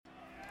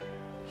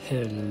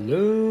Hello,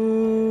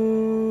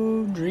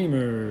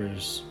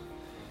 dreamers.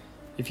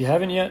 If you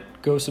haven't yet,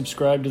 go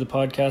subscribe to the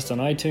podcast on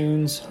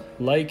iTunes,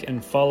 like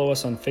and follow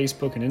us on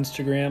Facebook and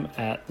Instagram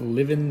at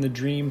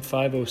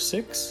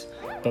LivingTheDream506.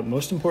 But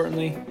most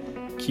importantly,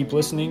 keep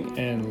listening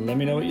and let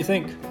me know what you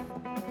think.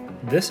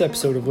 This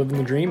episode of Living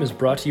the Dream is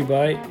brought to you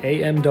by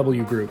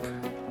AMW Group.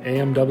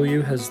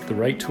 AMW has the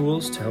right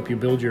tools to help you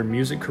build your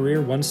music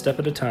career one step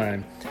at a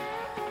time.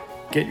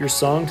 Get your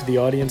song to the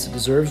audience it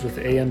deserves with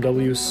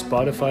AMW's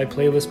Spotify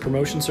playlist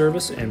promotion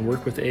service and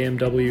work with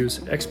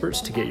AMW's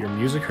experts to get your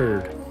music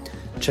heard.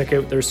 Check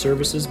out their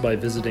services by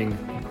visiting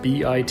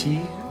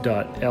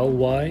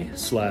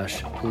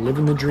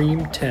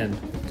bit.ly/livingthedream10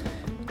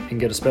 and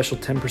get a special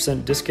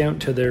 10%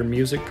 discount to their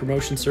music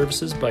promotion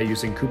services by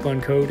using coupon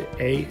code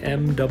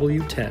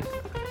AMW10.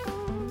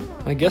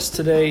 My guests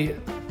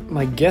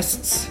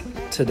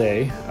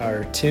today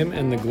are Tim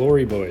and the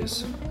Glory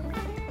Boys.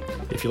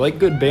 If you like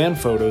good band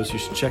photos, you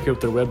should check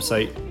out their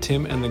website,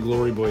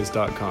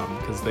 timandthegloryboys.com,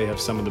 because they have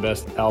some of the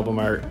best album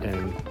art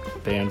and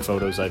band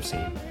photos I've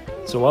seen.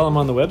 So while I'm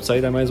on the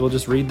website, I might as well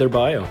just read their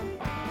bio.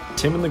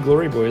 Tim and the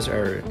Glory Boys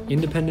are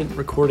independent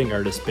recording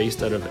artists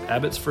based out of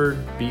Abbotsford,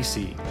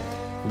 BC.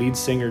 Lead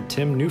singer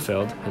Tim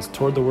Neufeld has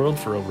toured the world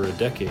for over a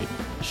decade,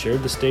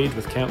 shared the stage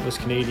with countless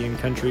Canadian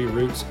country,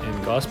 roots,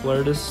 and gospel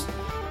artists,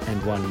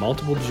 and won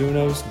multiple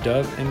Junos,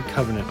 Dove, and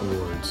Covenant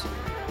Awards.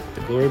 The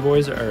Glory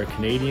Boys are a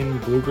Canadian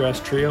bluegrass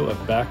trio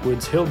of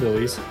backwoods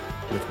hillbillies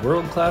with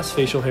world-class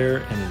facial hair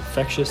and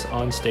infectious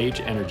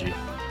on-stage energy.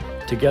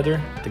 Together,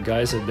 the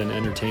guys have been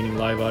entertaining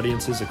live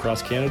audiences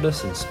across Canada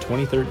since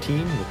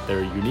 2013 with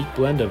their unique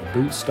blend of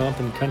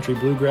boot-stomping country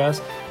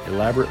bluegrass,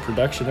 elaborate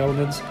production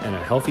elements, and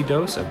a healthy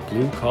dose of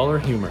blue-collar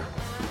humor.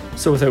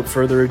 So without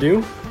further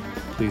ado,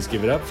 please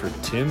give it up for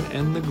Tim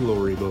and the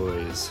Glory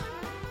Boys.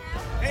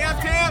 Hey,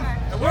 I'm Tim,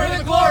 and we're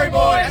the Glory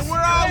Boys, and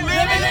we're all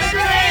living the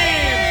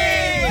dream!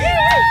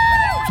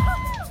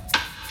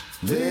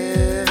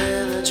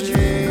 Living the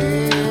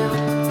dream.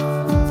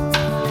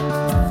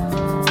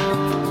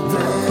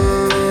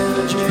 Living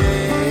the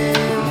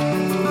dream.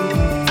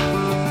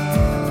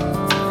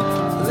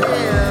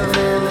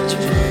 Living the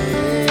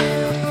dream.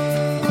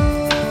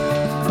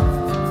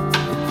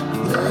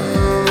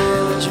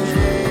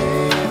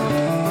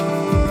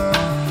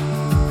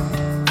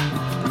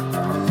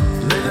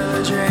 Living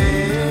the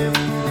dream.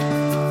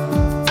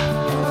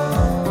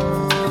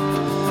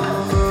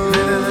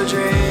 Living the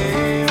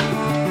dream.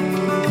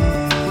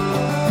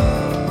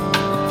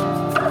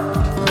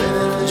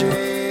 Living the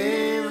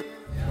dream.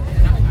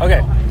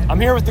 Okay, I'm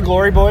here with the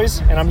Glory Boys,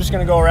 and I'm just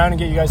going to go around and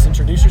get you guys to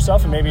introduce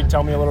yourself and maybe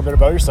tell me a little bit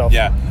about yourself.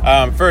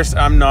 Yeah. First,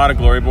 I'm not a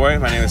Glory Boy.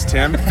 My name is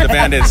Tim. The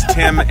band is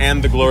Tim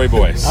and the Glory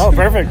Boys. Oh,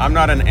 perfect. I'm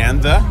not an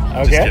and the.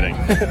 Okay. Just kidding.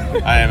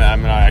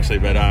 I'm not actually,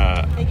 but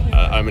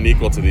I'm an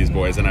equal to these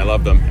boys, and I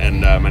love them.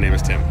 And my name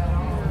is Tim,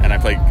 and I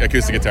play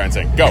acoustic guitar and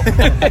sing. Go.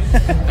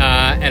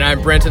 And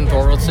I'm Brenton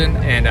Thorvaldson,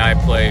 and I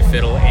play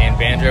fiddle and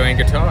banjo and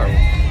guitar.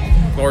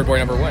 Glory Boy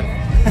number 1.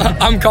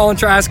 I'm Colin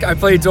Trask. I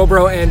play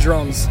dobro and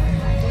drums.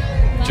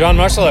 John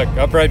Musselek,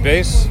 upright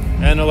bass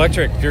and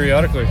electric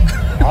periodically.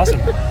 Awesome.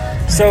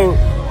 So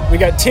we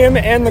got Tim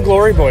and the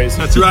Glory Boys.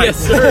 That's right. Yes,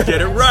 sir.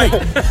 Get it right.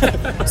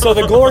 So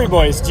the Glory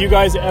Boys, do you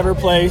guys ever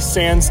play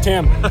Sans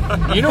Tim?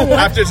 You know what?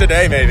 After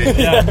today, maybe.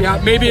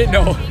 Yeah, maybe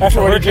no. After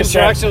what We're you just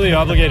said. contractually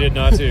obligated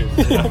not to.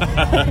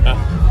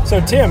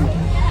 So Tim,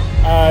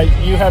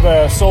 you have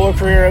a solo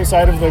career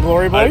outside of the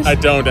Glory Boys? I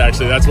don't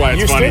actually. That's why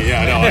it's Used funny. to?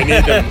 Yeah, no, I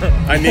need them.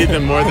 I need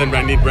them more than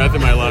I need breath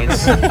in my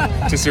lungs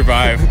to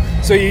survive.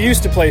 So you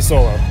used to play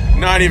solo?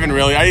 Not even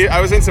really. I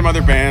was in some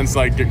other bands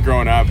like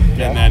growing up,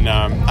 and then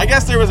I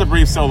guess there was a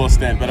brief solo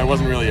stint, but it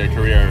wasn't really a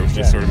career. It was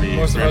just sort of me.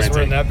 Most of us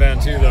were in experimenting. that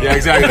band too, though. Yeah,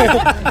 exactly.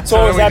 So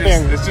what was that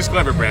band? It's just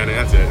clever branding.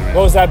 That's it.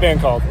 What was that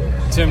band called?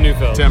 Tim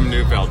Neufeld. Tim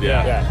Neufeld,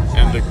 yeah. Yeah.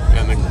 And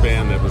the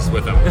band that was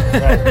with him.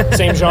 Right.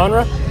 Same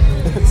genre?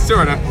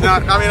 Sort of.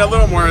 Not. I mean, a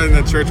little more in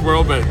the church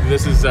world, but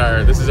this is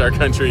our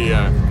country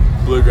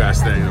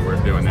bluegrass thing that we're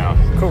doing now.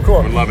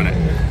 Cool. We're loving it.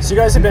 So you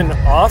guys have been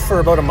off for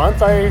about a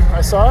month, I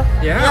saw?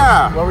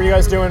 Yeah. What were you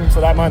guys doing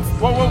for that month?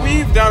 Well, what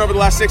we've done over the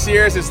last 6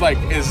 years is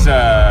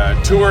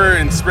tour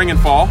in spring and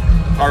fall.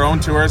 Our own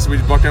tours. We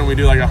book them. We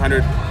do like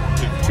 100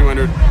 to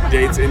 200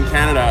 dates in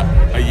Canada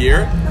a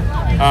year.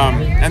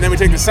 And then we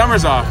take the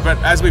summers off. But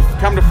as we've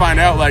come to find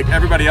out, like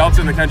everybody else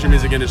in the country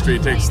music industry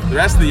takes the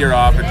rest of the year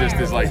off and just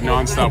is like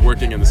nonstop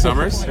working in the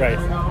summers. Right.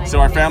 So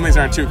our families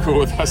aren't too cool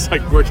with us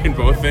like working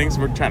both things.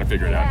 We're trying to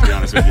figure it out, to be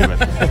honest with you.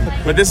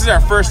 But this is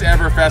our first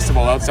ever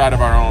festival outside of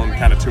our own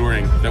kind of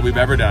touring that we've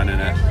ever done,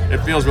 and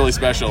it feels really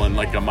special and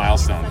like a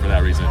milestone for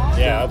that reason.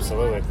 Yeah,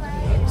 absolutely.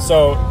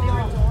 So,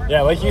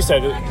 yeah, like you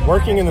said,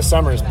 working in the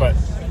summers, but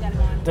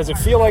does it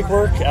feel like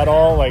work at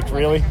all? Like,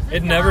 really?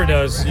 It never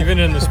does, even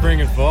in the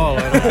spring and fall.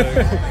 I don't know.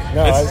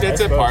 No,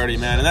 It's a party,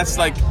 man, and that's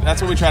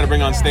what we try to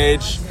bring on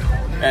stage,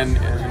 and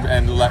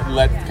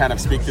let kind of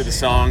speak to the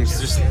songs.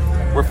 Just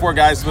we're four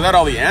guys without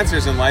all the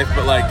answers in life,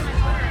 but like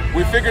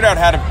we figured out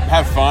how to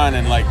have fun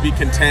and like be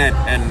content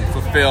and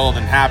fulfilled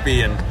and happy,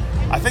 and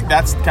I think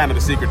that's kind of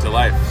the secret to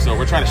life. So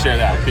we're trying to share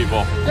that with people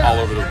all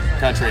over the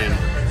country, and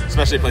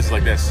especially places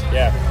like this.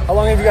 Yeah. How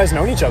long have you guys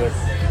known each other?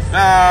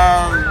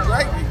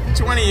 Like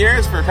 20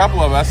 years for a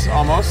couple of us,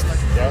 almost.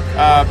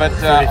 Yeah. But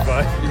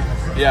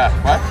 35. yeah,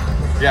 what?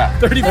 Yeah,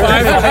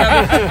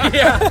 35.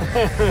 Yeah.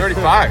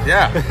 35.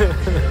 Yeah.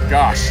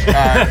 Gosh,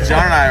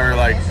 John and I were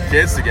like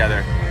kids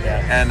together. Yeah.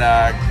 And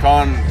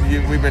Colin,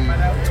 we've been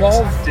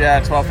 12?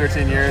 Yeah, 12,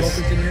 13 years. 12,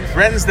 13 years.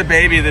 Brenton's the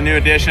baby, the new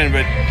addition,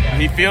 but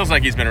he feels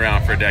like he's been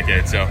around for a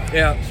decade. So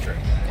Yeah.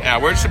 yeah,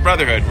 we're just a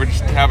brotherhood. We're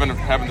just having the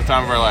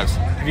time of our lives.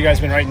 Have you guys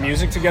been writing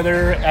music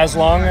together as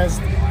long as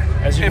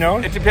you've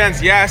known? It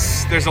depends.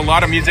 Yes, there's a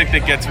lot of music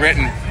that gets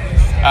written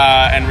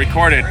and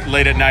recorded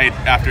late at night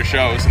after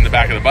shows in the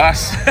back of the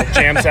bus.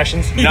 Jam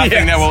sessions?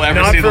 Nothing that will ever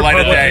Not see the for light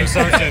of public day.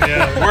 consumption,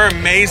 yeah. We're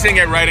amazing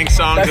at writing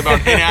songs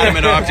about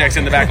inanimate objects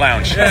in the back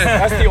lounge.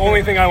 That's the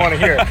only thing I want to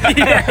hear.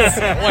 Yes.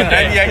 One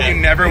day. And yet you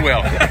never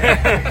will.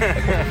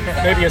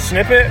 Maybe a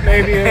snippet,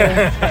 maybe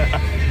a...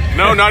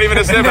 No, not even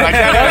a snippet. I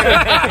can't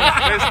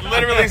even. There's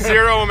literally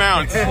zero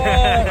amount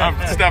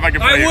of stuff I can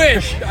play. I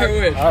wish.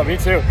 Oh, me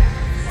too.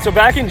 So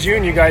back in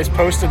June, you guys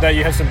posted that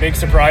you have some big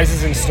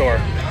surprises in store.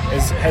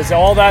 Has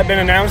all that been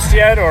announced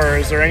yet, or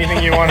is there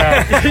anything you want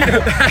to...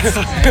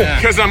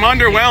 Because I'm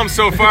underwhelmed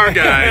so far,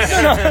 guys.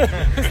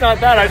 It's not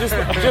that. I'm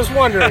just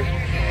wondering.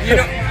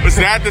 Was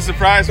that the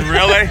surprise,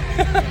 really?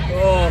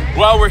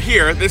 Well, we're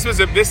here. This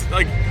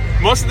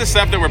most of the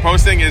stuff that we're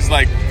posting is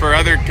like for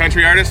other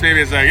country artists.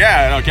 Maybe it's like,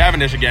 yeah, no,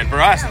 Cavendish again. For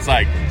us, it's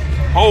like,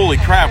 holy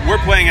crap, we're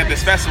playing at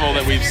this festival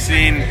that we've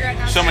seen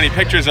so many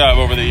pictures of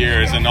over the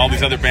years, and all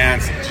these other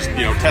bands just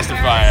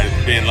testify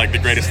as being like the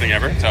greatest thing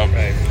ever.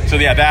 So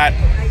yeah,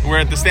 that. We're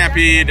at the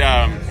Stampede.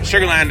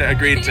 Sugarland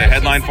agreed to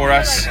headline for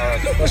us.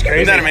 That's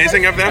crazy. Isn't that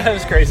amazing of them? That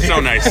was crazy. So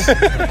nice.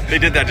 They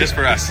did that just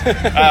for us.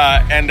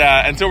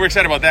 And so we're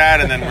excited about that.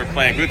 And then we're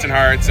playing Boots and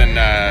Hearts and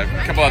a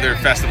couple other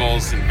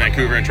festivals in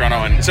Vancouver and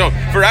Toronto. And so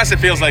for us, it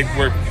feels like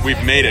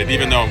we've made it,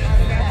 even though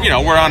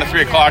we're on a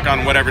 3 o'clock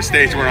on whatever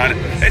stage we're on.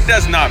 It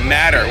does not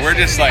matter. We're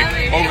just like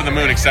over the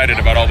moon excited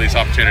about all these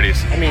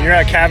opportunities. I mean, you're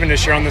at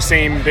Cavendish. You're on the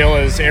same bill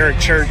as Eric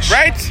Church.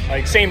 Right?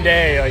 Like, same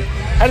day. Like,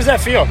 how does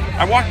that feel?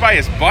 I walked by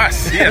his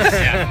bus. He has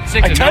I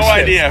no touched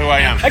it. idea who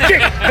I am.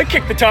 I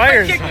kicked the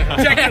tires. Check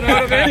it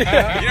out of it.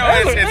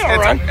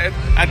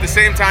 At the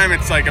same time,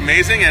 it's like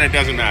amazing, and it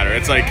doesn't matter.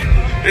 It's like,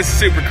 this is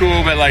super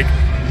cool, but like,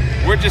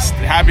 we're just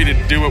happy to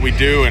do what we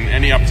do, and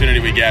any opportunity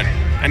we get,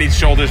 any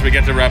shoulders we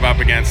get to rub up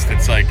against,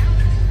 it's like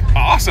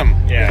awesome.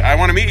 Yeah. I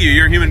want to meet you.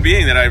 You're a human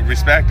being that I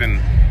respect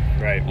and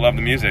Right. love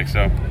the music.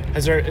 So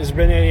Has there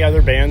been any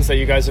other bands that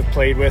you guys have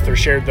played with or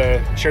shared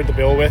the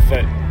bill with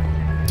that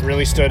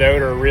really stood out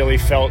or really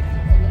felt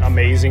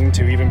amazing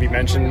to even be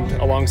mentioned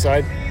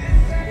alongside?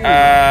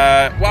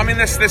 well, I mean,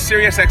 this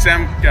Sirius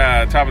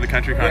XM top of the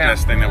country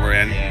contest thing that we're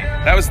in,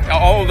 that was,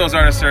 all of those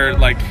artists are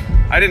like,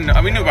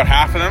 we knew about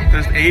half of them.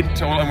 There's 8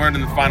 total, and we're in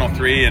the final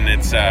 3, and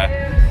it's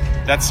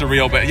that's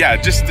surreal. But yeah,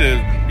 just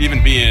to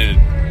even be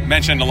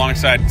mentioned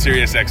alongside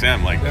Sirius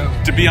XM, like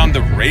to be on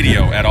the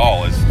radio at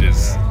all is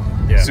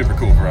super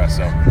cool for us.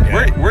 So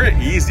we're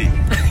easy.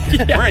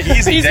 We're an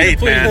easy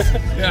date, man.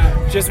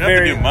 Yeah. Just Don't have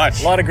to very do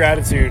much. a lot of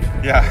gratitude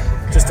Yeah,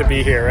 just to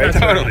be here, right?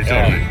 totally.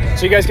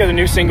 So you guys got a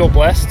new single,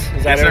 Blessed.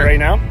 Is that Yes, out sir. right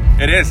now?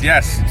 It is,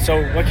 yes.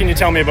 So what can you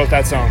tell me about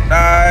that song?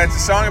 It's a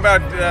song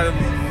about,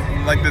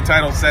 like the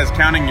title says,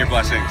 counting your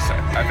blessings.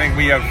 I think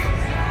we have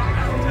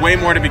way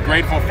more to be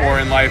grateful for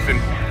in life in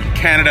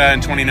Canada in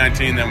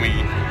 2019 than we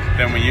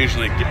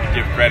usually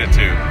give credit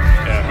to.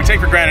 Yeah. We take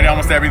for granted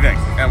almost everything,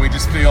 and we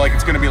just feel like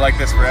it's going to be like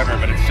this forever.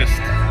 But it's just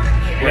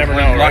we're never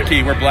know, right?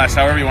 lucky, we're blessed,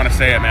 however you want to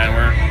say it, man.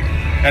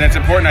 And it's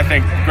important. I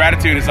think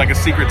gratitude is like a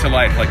secret to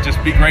life. Like,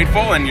 just be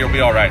grateful, and you'll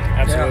be all right.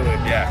 Absolutely.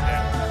 Yeah.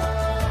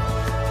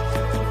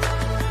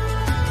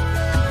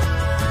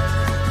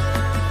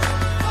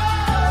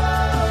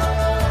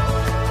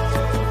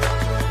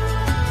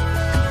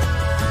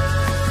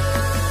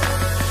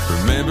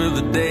 Remember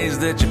the days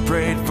that you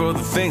prayed for the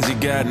things you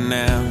got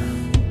now.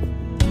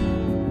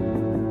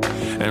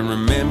 And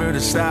remember to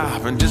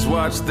stop and just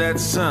watch that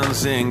sun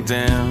sink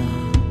down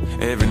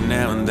every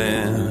now and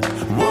then.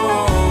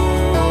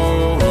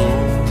 Whoa,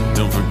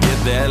 don't forget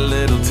that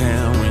little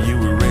town where you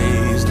were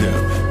raised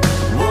up.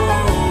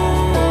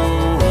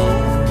 Whoa,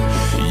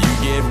 you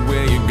get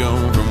where you're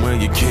going from where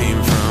you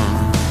came from.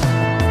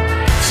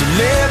 So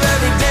live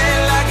every day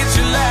like it's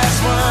your last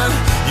one.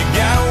 You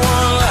got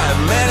one life,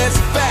 man, it's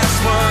a fast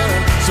one.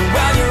 So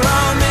while you're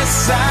on this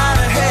side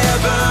of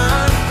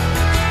heaven,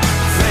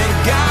 thank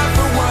God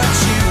for what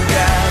you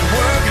got.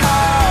 Work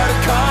hard to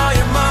call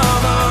your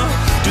mama.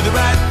 Do the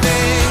right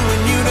thing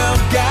when you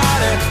don't got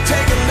it.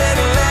 Take a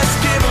little less,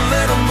 give a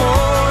little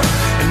more,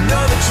 and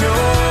know that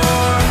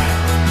you're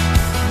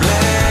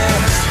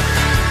blessed.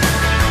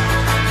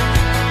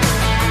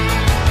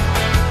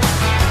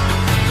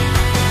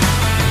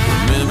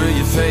 Remember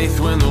your faith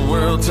when the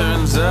world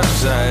turns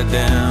upside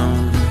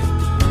down.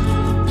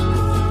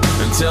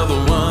 And tell the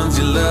ones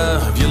you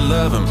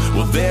love them,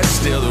 well, they're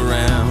still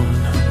around.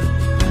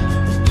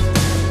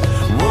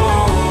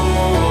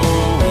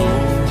 Whoa,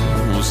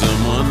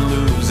 someone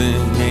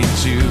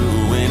you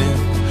winning.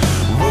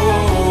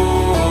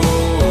 Whoa,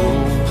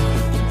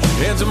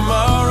 and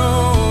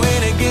tomorrow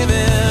ain't a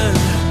given.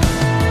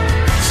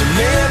 So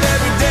live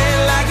every day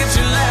like it's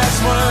your last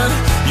one.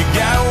 You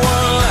got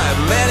one life,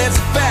 man, it's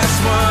a fast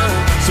one.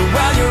 So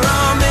while you're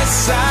on this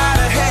side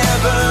of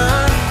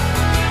heaven,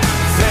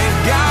 thank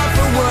God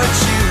for what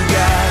you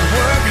got.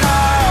 Work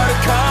hard to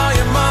call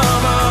your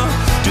mama.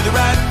 Do the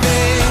right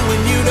thing when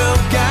you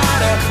don't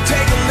gotta.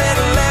 Take a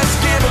little less,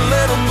 give a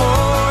little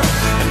more,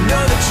 and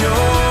know that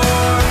you're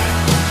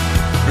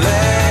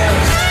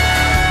blessed.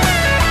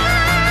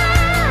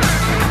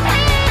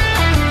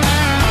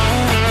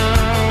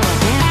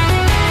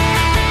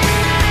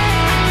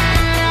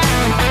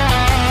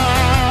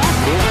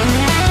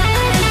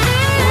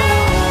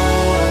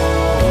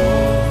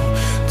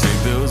 Take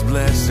those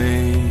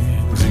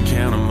blessings and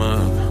count them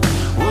up.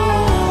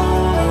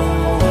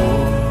 Whoa,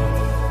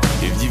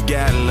 if you've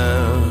got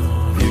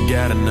love, you've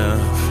got enough.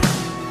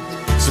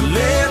 So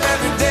live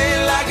every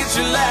day like it's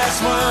your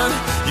last one.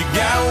 You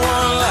got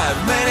one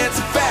life, man, it's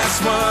a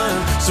fast one.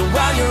 So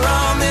while you're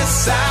on this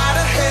side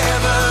of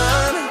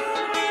heaven,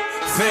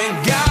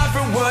 thank God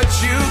for what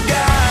you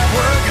got.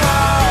 Work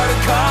hard to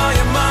call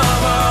your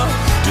mama.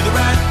 Do the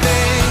right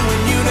thing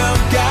when you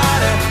don't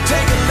gotta.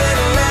 Take a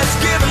little less,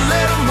 give a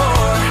little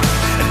more,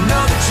 and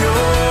know that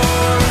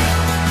you're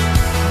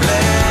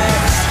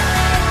blessed.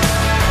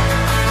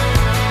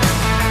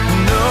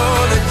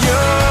 Know that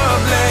you're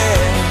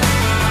blessed.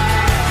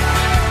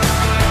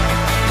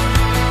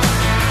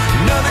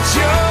 Know that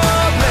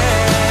you're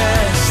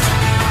blessed.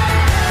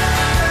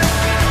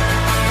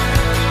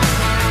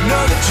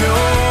 Know that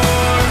you're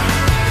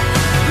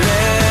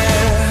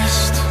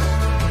blessed.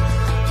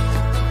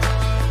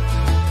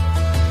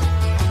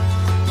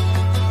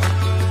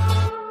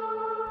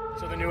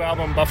 So the new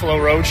album, Buffalo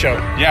Roadshow.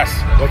 Yes.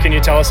 What can you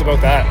tell us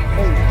about that?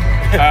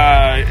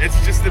 It's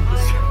just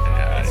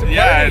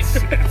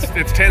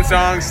it's 10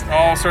 songs,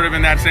 all sort of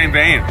in that same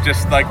vein.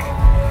 Just like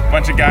a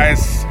bunch of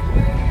guys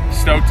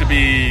stoked to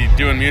be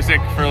doing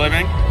music for a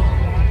living,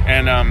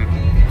 and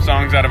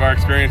songs out of our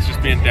experience,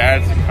 just being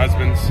dads and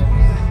husbands.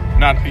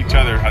 Not each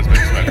other husbands,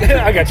 but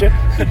I got you.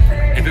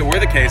 if it were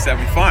the case,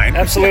 that'd be fine.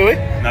 Absolutely.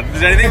 Not that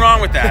there's anything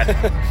wrong with that.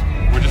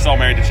 We're just all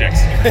married to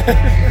chicks,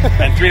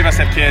 and 3 of us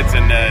have kids,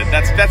 and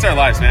that's our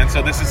lives, man.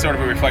 So this is sort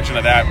of a reflection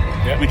of that.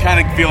 Yep. We kind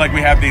of feel like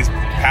we have these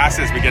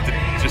passes. We get to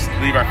just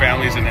leave our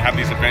families and have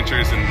these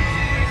adventures and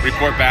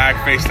report back,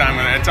 FaceTime.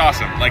 It's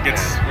awesome. Like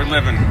we're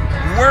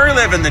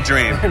living the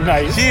dream.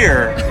 Nice.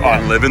 Here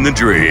on Living the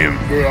Dream.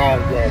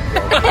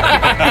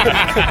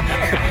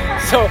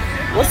 So,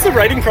 what's the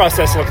writing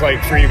process look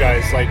like for you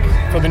guys? Like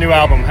for the new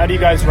album, how do you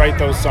guys write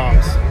those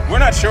songs? We're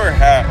not sure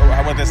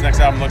what this next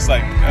album looks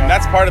like, and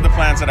that's part of the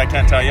plans that I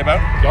can't tell you about.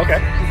 Okay.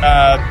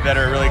 That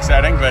are really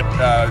exciting, but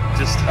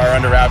just are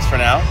under wraps for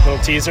now.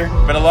 Little teaser.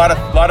 But a lot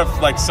of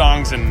like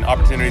songs and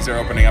opportunities are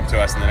opening up to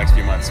us in the next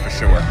few months for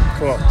sure.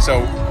 Cool.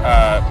 So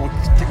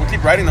we'll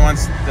keep writing the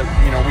ones that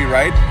we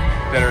write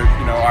that are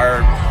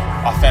our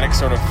authentic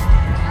sort of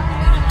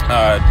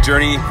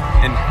journey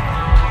in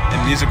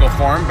musical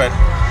form. But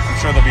I'm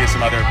sure there'll be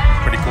some other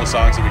pretty cool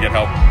songs that we get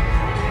help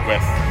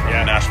with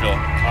from Nashville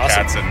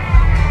cats and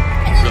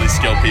really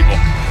skilled people.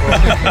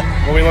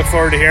 Well, we look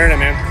forward to hearing it,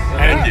 man.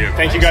 And Thank you.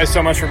 Thank you guys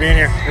so much for being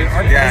here.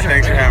 Yeah,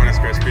 thanks for having us,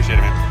 Chris. Appreciate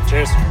it, man.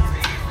 Cheers.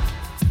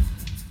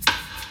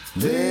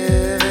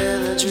 Live